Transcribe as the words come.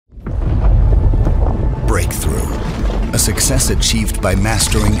A success achieved by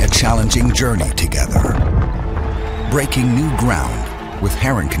mastering a challenging journey together. Breaking new ground with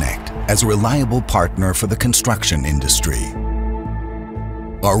Herrenknecht as a reliable partner for the construction industry.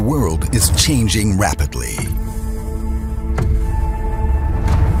 Our world is changing rapidly.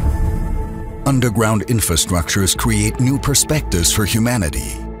 Underground infrastructures create new perspectives for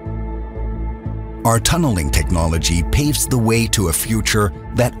humanity. Our tunneling technology paves the way to a future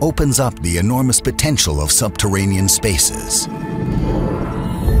that opens up the enormous potential of subterranean spaces.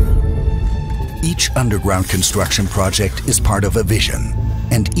 Each underground construction project is part of a vision,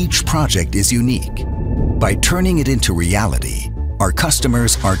 and each project is unique. By turning it into reality, our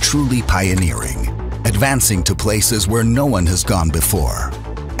customers are truly pioneering, advancing to places where no one has gone before.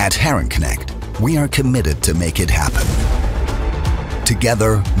 At Herrenknecht, we are committed to make it happen.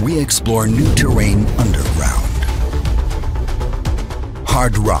 Together, we explore new terrain underground.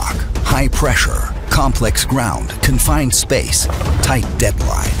 Hard rock, high pressure, complex ground, confined space, tight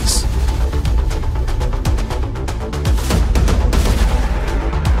deadlines.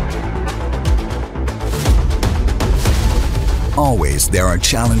 Always there are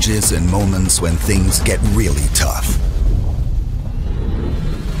challenges and moments when things get really tough.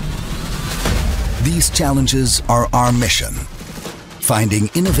 These challenges are our mission. Finding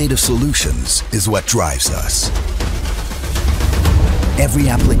innovative solutions is what drives us. Every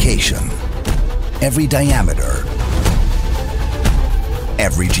application, every diameter,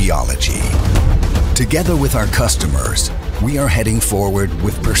 every geology. Together with our customers, we are heading forward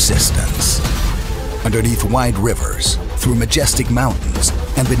with persistence. Underneath wide rivers, through majestic mountains,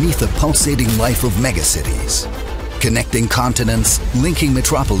 and beneath the pulsating life of megacities. Connecting continents, linking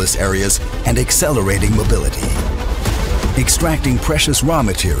metropolis areas, and accelerating mobility. Extracting precious raw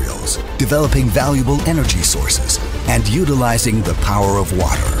materials, developing valuable energy sources, and utilizing the power of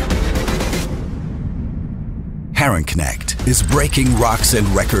water. Herrenknecht is breaking rocks and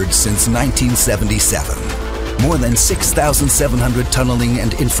records since 1977. More than 6,700 tunneling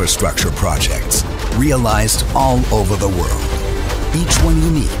and infrastructure projects realized all over the world. Each one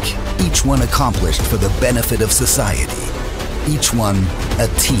unique, each one accomplished for the benefit of society, each one a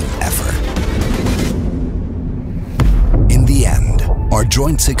team effort. In the end, our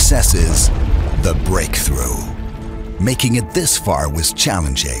joint success is the breakthrough. Making it this far was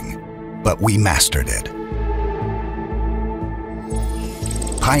challenging, but we mastered it.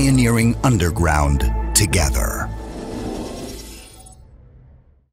 Pioneering underground together.